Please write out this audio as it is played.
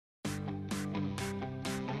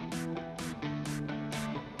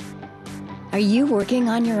Are you working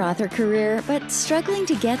on your author career but struggling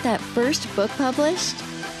to get that first book published?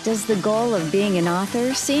 Does the goal of being an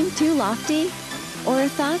author seem too lofty? Or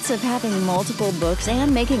thoughts of having multiple books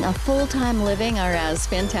and making a full-time living are as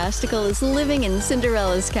fantastical as living in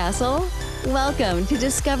Cinderella's castle? Welcome to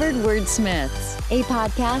Discovered Wordsmiths, a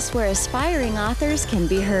podcast where aspiring authors can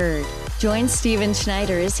be heard. Join Stephen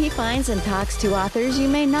Schneider as he finds and talks to authors you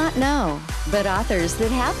may not know, but authors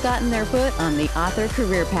that have gotten their foot on the author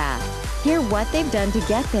career path. Hear what they've done to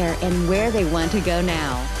get there and where they want to go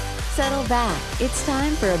now. Settle back. It's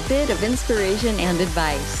time for a bit of inspiration and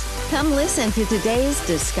advice. Come listen to today's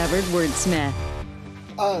Discovered Wordsmith.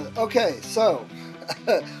 Okay, so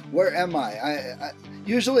where am I?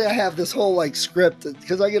 Usually I have this whole script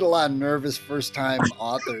because I get a lot of nervous first-time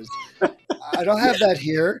authors. I don't have that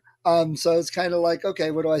here. So it's kind of like,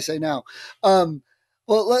 okay, what do I say now? Well,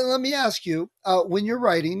 let me ask you, when you're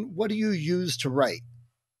writing, what do you use to write?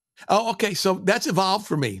 Oh, okay. So that's evolved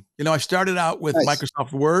for me. I started out with Nice.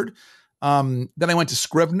 Microsoft Word. Then I went to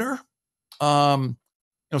Scrivener.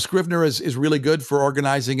 Scrivener is really good for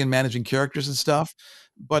organizing and managing characters and stuff.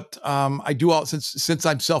 But I do all since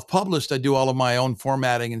I'm self-published, I do all of my own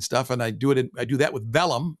formatting and stuff, and I do that with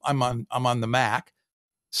Vellum. I'm on the Mac.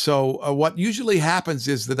 So what usually happens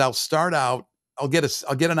is that I'll start out. I'll get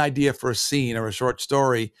an idea for a scene or a short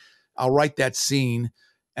story. I'll write that scene,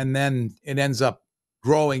 and then it ends up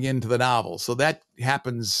growing into the novel. So that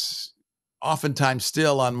happens oftentimes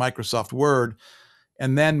still on Microsoft Word.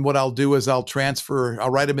 And then what I'll do is I'll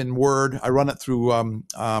write them in Word. I run it through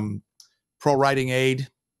Pro Writing Aid,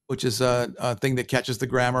 which is a thing that catches the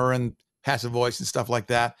grammar and passive voice and stuff like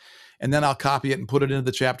that. And then I'll copy it and put it into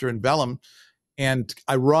the chapter in Vellum. And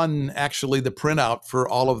I run actually the printout for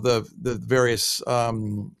all of the various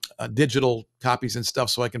digital copies and stuff,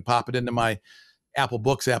 so I can pop it into my Apple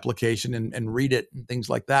Books application and read it and things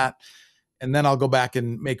like that. And then I'll go back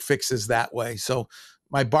and make fixes that way. So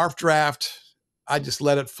my barf draft, I just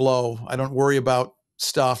let it flow. I don't worry about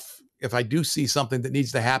stuff. If I do see something that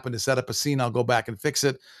needs to happen to set up a scene, I'll go back and fix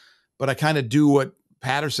it. But I kind of do what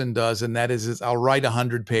Patterson does, and that is I'll write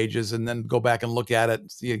 100 pages and then go back and look at it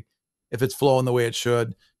and see if it's flowing the way it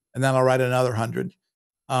should. And then I'll write another 100.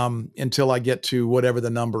 Until I get to whatever the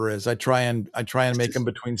number is. I try and make them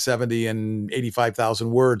between 70 and 85,000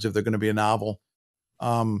 words if they're going to be a novel.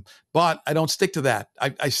 But I don't stick to that.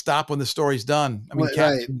 I stop when the story's done. I mean,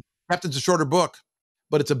 Captain's a shorter book,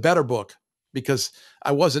 but it's a better book because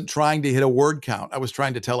I wasn't trying to hit a word count. I was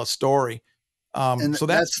trying to tell a story. So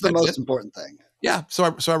that's the most important thing. Yeah. So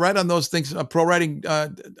I write on those things. Pro Writing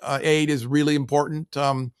Aid is really important.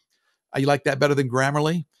 I like that better than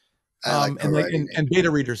Grammarly. And beta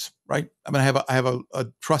readers, right? I mean, I have a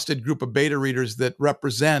trusted group of beta readers that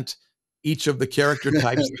represent each of the character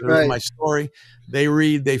types that are in my story. They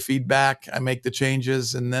read, they feed back, I make the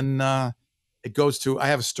changes, and then it goes to. I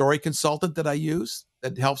have a story consultant that I use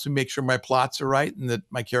that helps me make sure my plots are right and that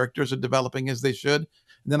my characters are developing as they should.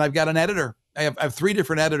 And then I've got an editor. I have 3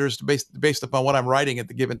 different editors based upon what I'm writing at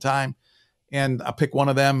the given time, and I'll pick one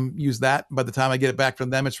of them, use that. By the time I get it back from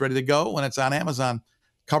them, it's ready to go when it's on Amazon.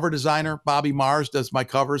 Cover designer Bobby Mars does my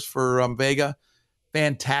covers for Vega.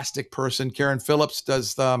 Fantastic person. Karen Phillips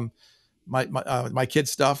does my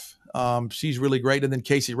kids stuff. She's really great. And then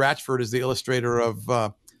Casey Ratchford is the illustrator of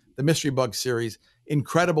the Mystery Bug series.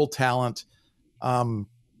 Incredible talent.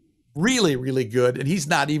 Really, really good. And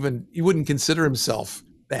he wouldn't consider himself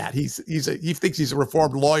that. He thinks he's a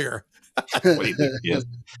reformed lawyer. That's what he thinks he is.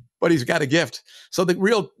 But he's got a gift. So the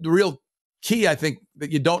real key, I think,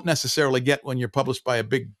 that you don't necessarily get when you're published by a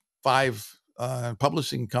big 5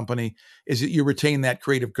 publishing company is that you retain that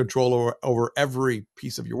creative control over every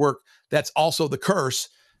piece of your work. That's also the curse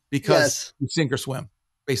because you sink or swim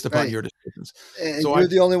based upon your decisions. And so you're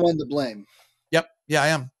the only one to blame. Yep. Yeah,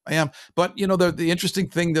 I am. But the interesting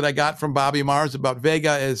thing that I got from Bobby Mars about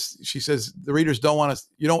Vega is she says the readers don't want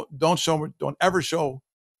to. Don't ever show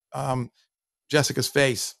Jessica's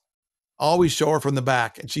face. Always show her from the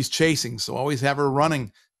back, and she's chasing, so always have her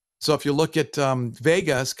running. So if you look at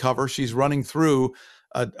Vega's cover, she's running through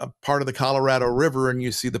a part of the Colorado River, and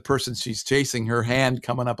you see the person she's chasing, her hand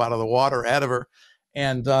coming up out of the water ahead of her,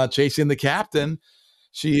 and chasing the captain.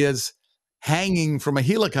 She is hanging from a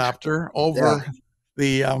helicopter over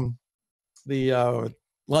the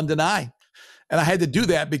London Eye. And I had to do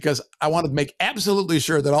that because I wanted to make absolutely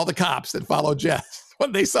sure that all the cops that follow Jess,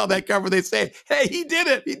 when they saw that cover, they say, "Hey, he did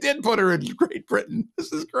it. He did put her in Great Britain.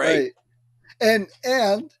 This is great." Right.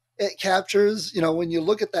 And it captures, when you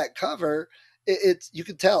look at that cover, it's you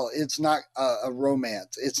can tell it's not a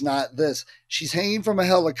romance. It's not this. She's hanging from a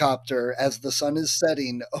helicopter as the sun is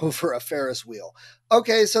setting over a Ferris wheel.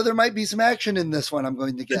 Okay, so there might be some action in this one, I'm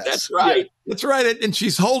going to guess. That's right. Yeah. That's right. And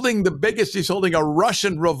she's holding she's holding a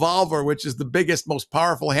Russian revolver, which is the biggest, most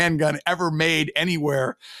powerful handgun ever made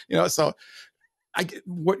anywhere. So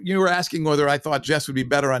what you were asking whether I thought Jess would be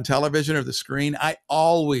better on television or the screen. I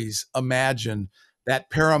always imagine that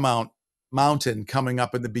Paramount mountain coming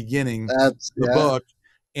up in the beginning of the book,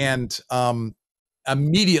 and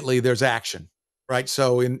immediately there's action, right?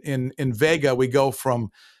 So in Vega, we go from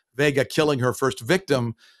Vega killing her first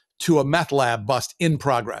victim to a meth lab bust in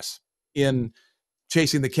progress. In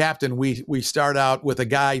Chasing the Captain, we start out with a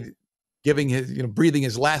guy giving his, breathing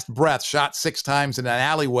his last breath, shot 6 times in an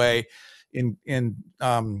alleyway in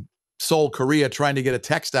Seoul, Korea, trying to get a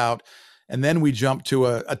text out. And then we jump to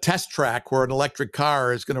a test track where an electric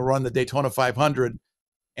car is going to run the Daytona 500,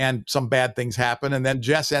 and some bad things happen. And then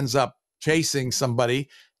Jess ends up chasing somebody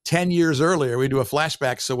 10 years earlier. We do a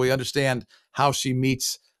flashback so we understand how she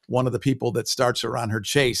meets one of the people that starts her on her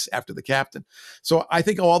chase after the captain. So I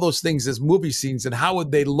think of all those things as movie scenes, and how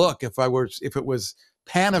would they look if it was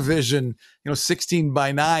Panavision,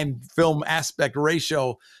 16:9 film aspect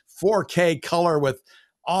ratio, 4K color with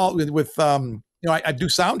I do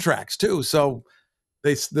soundtracks too. So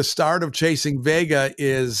the start of Chasing Vega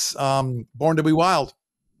is Born to Be Wild.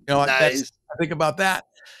 Nice. I think about that,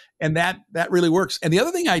 and that really works. And the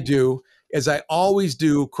other thing I do is I always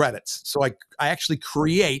do credits. So I actually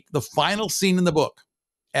create the final scene in the book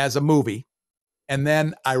as a movie, and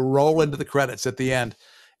then I roll into the credits at the end.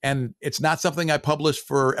 And it's not something I publish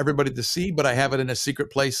for everybody to see, but I have it in a secret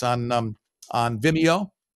place on Vimeo,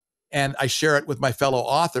 and I share it with my fellow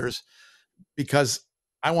authors because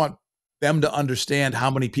I want them to understand how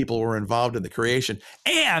many people were involved in the creation.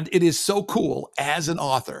 And it is so cool as an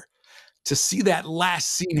author to see that last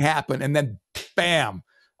scene happen, and then bam,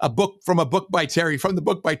 from the book by Terry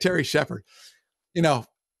Shepard.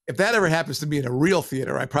 If that ever happens to me in a real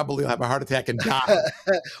theater, I probably will have a heart attack and die.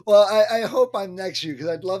 Well, I hope I'm next year, because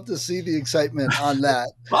I'd love to see the excitement on that.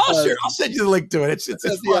 Sure. I'll send you the link to it. It's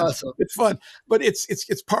fun. Awesome. It's fun, but it's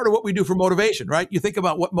part of what we do for motivation, right? You think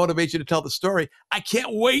about what motivates you to tell the story. I can't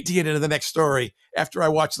wait to get into the next story after I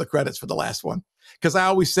watch the credits for the last one, because I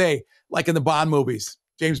always say, like in the Bond movies,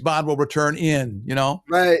 James Bond will return in,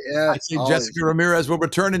 Right, yeah. I say Jessica Ramirez will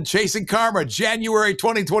return in Chasing Karma, January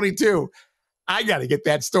 2022. I got to get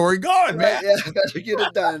that story going, man. Yeah, better get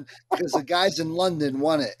it done, because the guys in London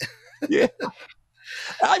want it. Yeah.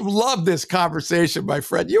 I've loved this conversation, my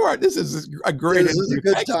friend. This is a great interview. This is a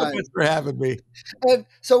good Thanks time. so much for having me. And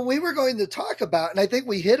so we were going to talk about, and I think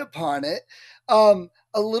we hit upon it, a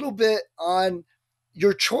little bit on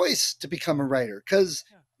your choice to become a writer, because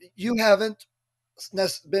you haven't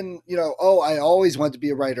been, I always wanted to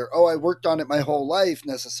be a writer. Oh, I worked on it my whole life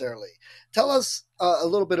necessarily. Tell us a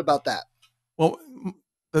little bit about that. Well,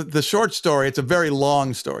 the short story, it's a very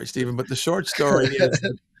long story, Stephen, but the short story is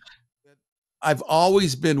that I've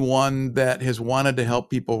always been one that has wanted to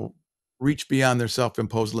help people reach beyond their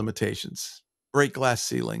self-imposed limitations, break glass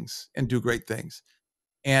ceilings, and do great things.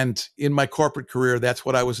 And in my corporate career, that's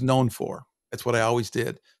what I was known for. That's what I always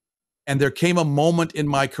did. And there came a moment in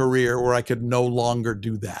my career where I could no longer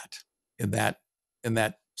do that in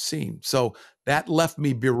that scene. So that left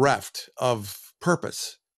me bereft of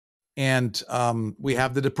purpose. And we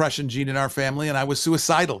have the depression gene in our family, and I was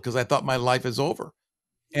suicidal because I thought my life is over.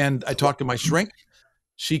 And I talked to my shrink.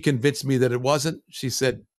 She convinced me that it wasn't. She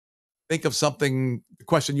said, think of something. The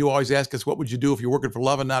question you always ask is, what would you do if you're working for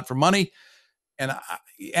love and not for money? And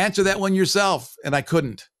answer that one yourself. And I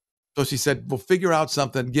couldn't. So she said, well, figure out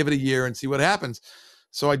something, give it a year and see what happens.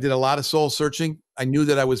 So I did a lot of soul searching. I knew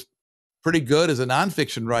that I was pretty good as a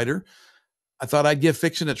nonfiction writer. I thought I'd give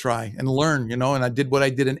fiction a try and learn, and I did what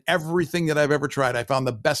I did in everything that I've ever tried. I found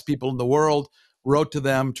the best people in the world, wrote to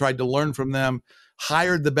them, tried to learn from them,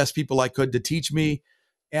 hired the best people I could to teach me.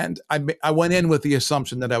 And I went in with the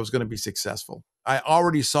assumption that I was going to be successful. I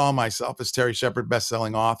already saw myself as Terry Shepard,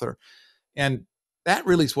 best-selling author. And that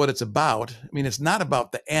really is what it's about. I mean, it's not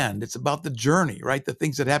about the end. It's about the journey, right? The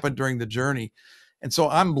things that happen during the journey. And so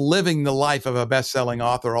I'm living the life of a best-selling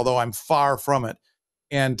author, although I'm far from it.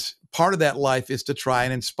 And part of that life is to try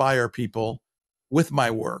and inspire people with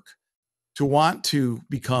my work to want to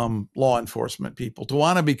become law enforcement people, to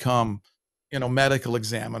want to become, medical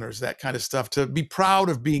examiners, that kind of stuff, to be proud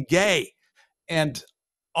of being gay, and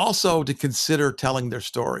also to consider telling their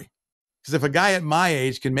story. Because if a guy at my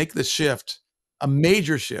age can make the shift, a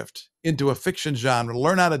major shift into a fiction genre,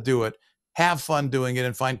 learn how to do it, have fun doing it,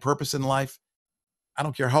 and find purpose in life, I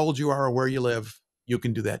don't care how old you are or where you live, you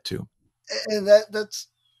can do that too. And that's,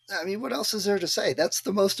 I mean, what else is there to say? That's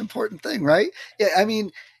the most important thing, right? Yeah, I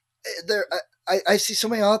mean, there. I see so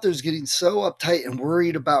many authors getting so uptight and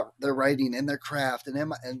worried about their writing and their craft and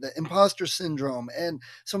the imposter syndrome and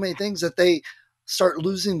so many things that they start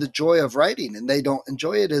losing the joy of writing and they don't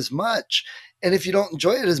enjoy it as much. And if you don't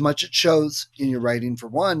enjoy it as much, it shows in your writing for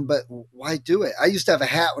one, but why do it? I used to have a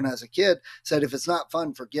hat when I was a kid, said, if it's not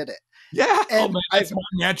fun, forget it. Yeah. Oh And man, that's my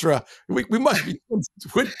mantra. We must be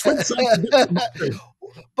twin sons of different.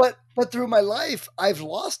 but through my life, I've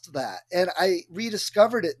lost that, and I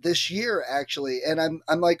rediscovered it this year actually. And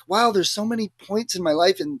I'm like, wow, there's so many points in my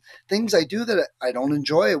life and things I do that I don't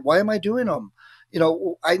enjoy. Why am I doing them? You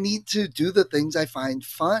know, I need to do the things I find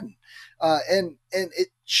fun, and it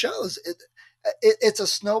shows. It's a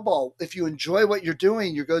snowball. If you enjoy what you're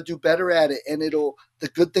doing, you're going to do better at it, and the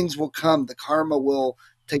good things will come. The karma will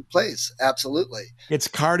take place. Absolutely. It's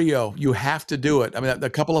cardio. You have to do it. I mean, a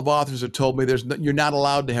couple of authors have told me you're not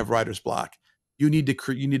allowed to have writer's block. You need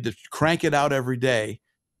to crank it out every day.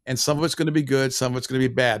 And some of it's going to be good. Some of it's going to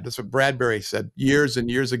be bad. That's what Bradbury said years and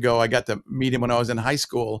years ago. I got to meet him when I was in high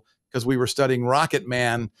school because we were studying Rocket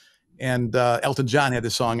Man, and Elton John had the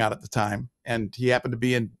song out at the time. And he happened to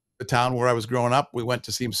be in the town where I was growing up. We went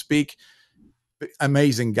to see him speak.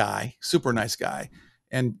 Amazing guy, super nice guy.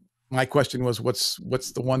 And my question was, what's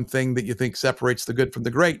the one thing that you think separates the good from the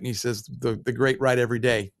great? And he says, the great write every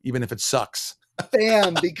day, even if it sucks.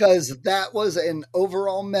 Bam, because that was an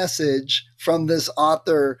overall message from this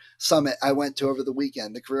author summit I went to over the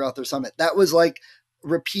weekend, the Career Author Summit. That was like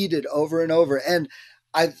repeated over and over. And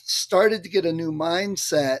I've started to get a new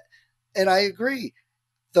mindset. And I agree.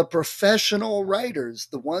 The professional writers,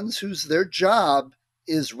 the ones whose their job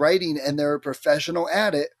is writing and they're a professional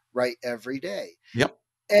at it, write every day. Yep.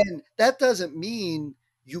 And that doesn't mean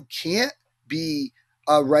you can't be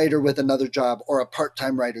a writer with another job or a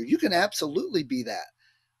part-time writer. You can absolutely be that.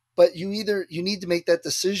 But you need to make that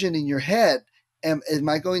decision in your head. Am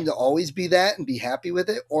I going to always be that and be happy with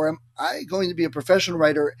it? Or am I going to be a professional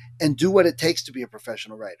writer and do what it takes to be a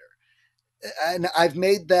professional writer? And I've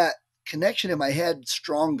made that connection in my head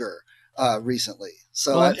stronger recently.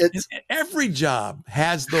 So it's every job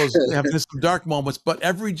has those have some dark moments, but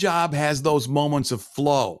every job has those moments of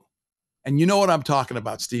flow. And you know what I'm talking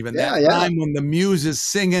about, Stephen. That time when the muse is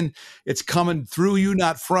singing, it's coming through you,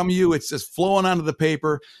 not from you. It's just flowing onto the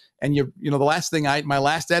paper. And the last thing my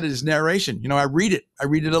last edit is narration. I read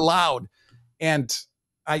it aloud. And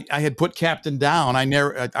I had put Captain down.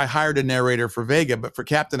 I hired a narrator for Vega, but for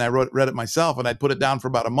Captain, I read it myself, and I'd put it down for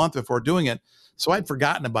about a month before doing it. So I'd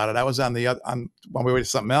forgotten about it. I was on my way to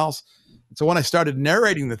something else. So when I started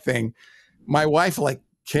narrating the thing, my wife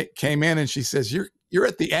came in and she says, "You're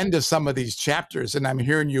at the end of some of these chapters, and I'm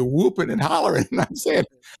hearing you whooping and hollering." And I'm saying,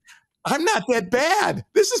 "I'm not that bad.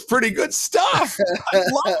 This is pretty good stuff. I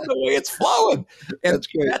love the way it's flowing." And that's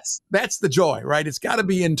great. That's the joy, right? It's got to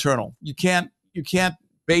be internal. You can't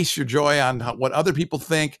base your joy on what other people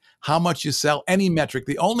think, how much you sell, any metric.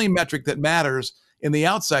 The only metric that matters in the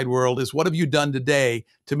outside world is what have you done today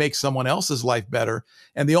to make someone else's life better.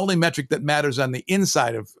 And the only metric that matters on the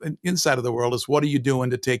inside of the world is what are you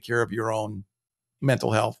doing to take care of your own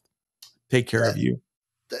mental health, take care of you.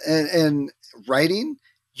 And writing,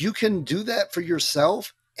 you can do that for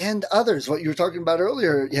yourself and others. What you were talking about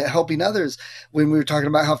earlier, helping others, when we were talking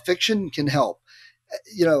about how fiction can help.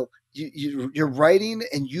 You're writing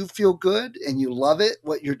and you feel good and you love it,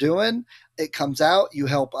 what you're doing. It comes out, you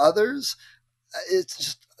help others. It's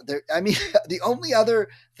just there. I mean, the only other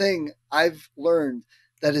thing I've learned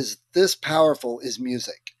that is this powerful is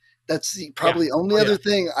music. That's the probably only other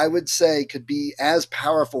thing I would say could be as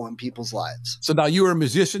powerful in people's lives. So now you are a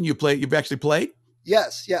musician. You've actually played?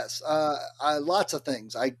 Yes. Lots of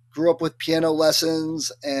things. I grew up with piano lessons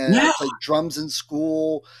and I played drums in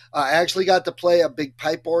school. I actually got to play a big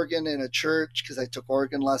pipe organ in a church because I took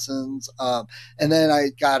organ lessons. And then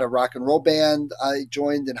I got a rock and roll band. I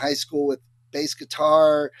joined in high school with bass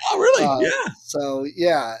guitar. Oh, really? So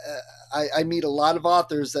I meet a lot of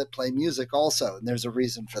authors that play music also, and there's a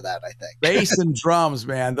reason for that, I think. Bass and drums,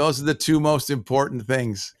 man, those are the two most important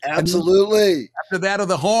things. Absolutely. After that are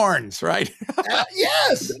the horns, right?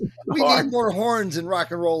 Yes, we need more horns in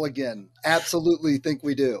rock and roll again. Absolutely think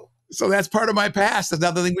we do. So that's part of my past.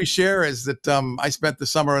 Another thing we share is that I spent the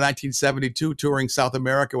summer of 1972 touring South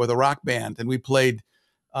America with a rock band, and we played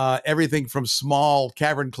everything from small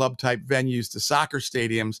cavern club type venues to soccer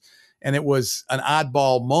stadiums. And it was an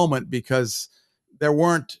oddball moment because there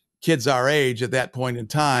weren't kids our age at that point in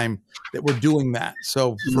time that were doing that.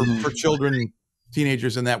 So for children,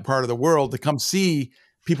 teenagers in that part of the world to come see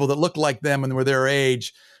people that looked like them and were their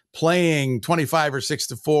age playing 25 or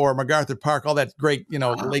 6-4, MacArthur Park, all that great,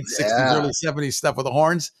 late 60s, early 70s stuff with the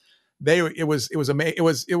horns.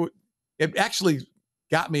 It actually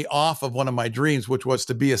got me off of one of my dreams, which was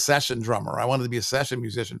to be a session drummer. I wanted to be a session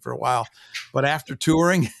musician for a while, but after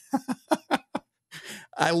touring,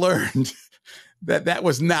 I learned that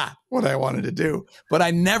was not what I wanted to do. But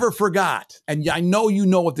I never forgot. And I know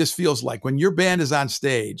what this feels like when your band is on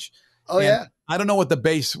stage. Oh, yeah. I don't know what the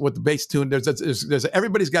bass tune. There's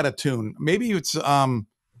everybody's got a tune. Maybe it's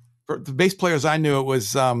for the bass players I knew, it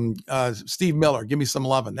was Steve Miller. Give Me Some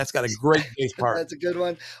Lovin'. That's got a great bass part. That's a good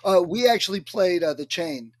one. We actually played The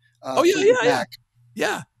Chain.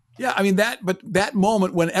 Yeah. I mean that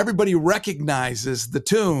moment when everybody recognizes the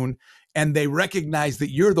tune and they recognize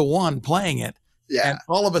that you're the one playing it. Yeah. And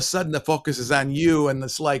all of a sudden the focus is on you, and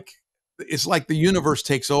it's like the universe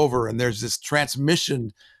takes over, and there's this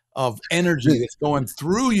transmission of energy that's going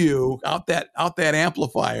through you out that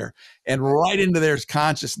amplifier and right into their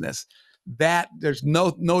consciousness. That there's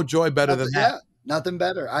no joy better than that. Yeah, nothing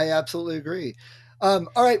better. I absolutely agree. All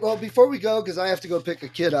right. Well, before we go, because I have to go pick a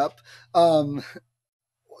kid up,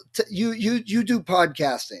 you do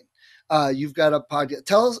podcasting. You've got a podcast.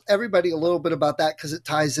 Tell us everybody a little bit about that, because it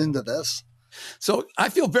ties into this. So I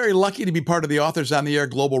feel very lucky to be part of the Authors on the Air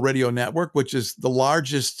Global Radio Network, which is the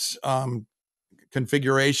largest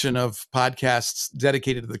configuration of podcasts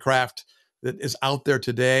dedicated to the craft that is out there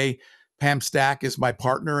today. Pam Stack is my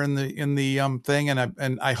partner in the thing,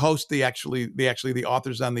 and I host the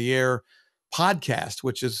Authors on the Air podcast,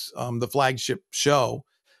 which is the flagship show.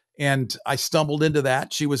 And I stumbled into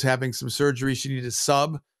that. She was having some surgery. She needed a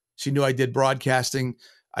sub. She knew I did broadcasting.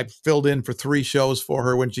 I filled in for 3 shows for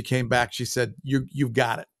her. When she came back, she said, you've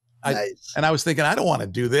got it. Nice. And I was thinking, I don't want to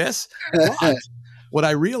do this. But what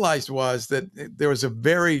I realized was that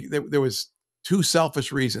there was 2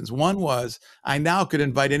 selfish reasons. One was I now could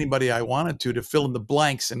invite anybody I wanted to fill in the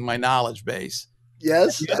blanks in my knowledge base.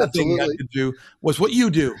 Yes, the other absolutely. thing I could do was what you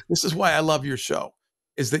do. This is why I love your show,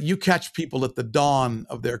 is that you catch people at the dawn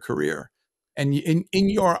of their career. And in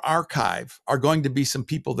your archive are going to be some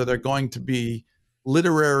people that are going to be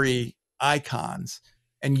literary icons.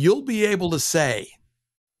 And you'll be able to say,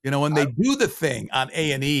 when they do the thing on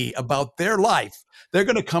A&E about their life, they're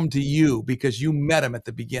going to come to you because you met them at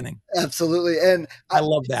the beginning. Absolutely. And I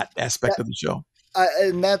love that aspect of the show.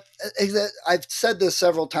 I've said this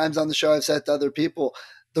several times on the show. I've said to other people,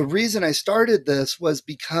 the reason I started this was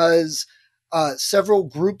because several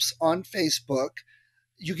groups on Facebook,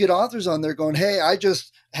 you get authors on there going, hey, I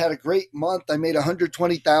just had a great month. I made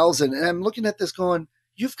 120,000. And I'm looking at this going,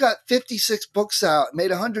 you've got 56 books out,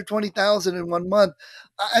 made 120,000 in 1 month.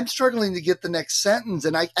 I'm struggling to get the next sentence,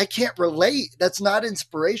 and I can't relate. That's not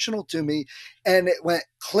inspirational to me. And it went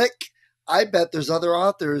click. I bet there's other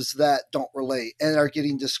authors that don't relate and are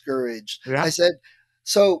getting discouraged. Yeah. I said,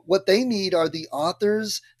 so what they need are the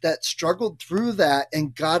authors that struggled through that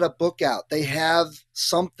and got a book out. They have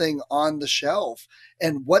something on the shelf.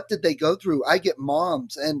 And what did they go through? I get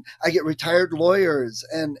moms and I get retired lawyers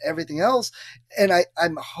and everything else. And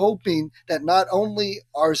I'm hoping that not only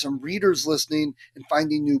are some readers listening and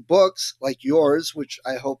finding new books like yours, which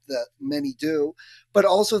I hope that many do, but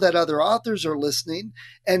also that other authors are listening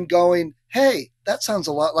and going, hey, that sounds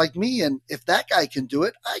a lot like me. And if that guy can do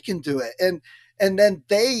it, I can do it. And then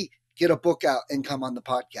they get a book out and come on the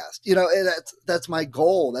podcast. And that's my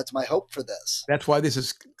goal. That's my hope for this. That's why this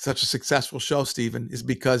is such a successful show, Stephen, is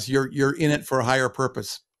because you're in it for a higher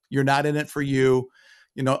purpose. You're not in it for you.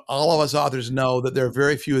 All of us authors know that there are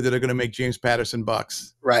very few that are going to make James Patterson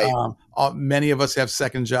bucks. Right. Many of us have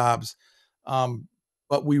second jobs,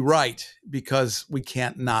 but we write because we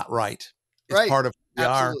can't not write. It's part of who we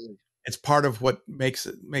are. It's part of what makes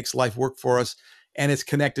life work for us, and it's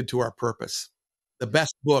connected to our purpose. The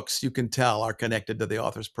best books, you can tell, are connected to the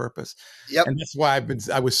author's purpose. Yep. And that's why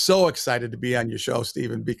I was so excited to be on your show,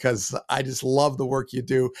 Stephen, because I just love the work you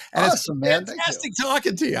do. And awesome, man. Fantastic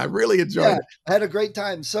talking to you. I really enjoyed it. I had a great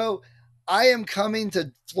time. So I am coming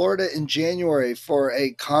to Florida in January for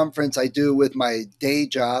a conference I do with my day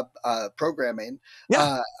job, programming.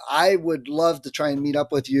 Yeah. I would love to try and meet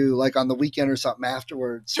up with you like on the weekend or something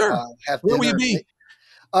afterwards. Sure. Where will you be?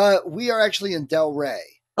 We are actually in Delray.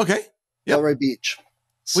 Okay. Yep. Delray Beach.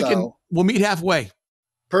 We'll meet halfway.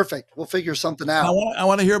 Perfect. We'll figure something out. I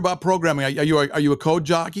want to hear about programming. Are you a code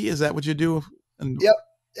jockey? Is that what you do? And yep.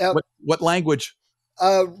 What language?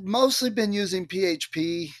 Mostly been using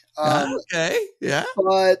PHP. Okay. Yeah.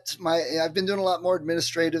 But I've been doing a lot more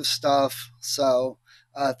administrative stuff. So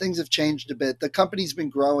things have changed a bit. The company's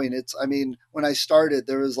been growing. When I started,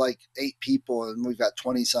 there was like 8 people and we've got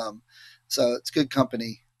 20 some. So it's good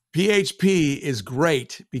company. PHP is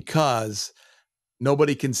great because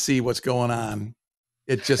nobody can see what's going on.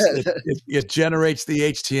 It just it generates the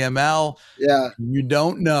HTML. Yeah. You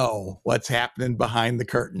don't know what's happening behind the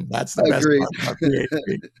curtain. That's the best Agreed. part about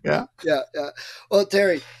PHP. Yeah. Yeah. Well,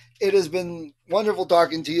 Terry, it has been wonderful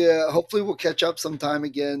talking to you. Hopefully we'll catch up sometime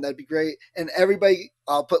again. That'd be great. And everybody,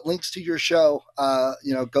 I'll put links to your show.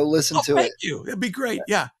 Go listen to it. Thank you. It'd be great.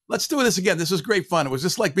 Yeah. Let's do this again. This was great fun. It was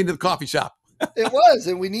just like being to the coffee shop. It was,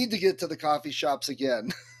 and we need to get to the coffee shops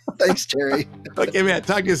again. Thanks, Terry. Okay, man.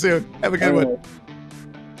 Talk to you soon. Have a good one.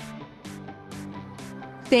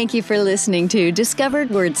 Thank you for listening to Discovered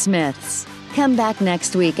Wordsmiths. Come back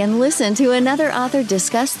next week and listen to another author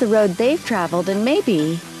discuss the road they've traveled, and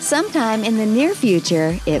maybe, sometime in the near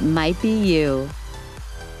future, it might be you.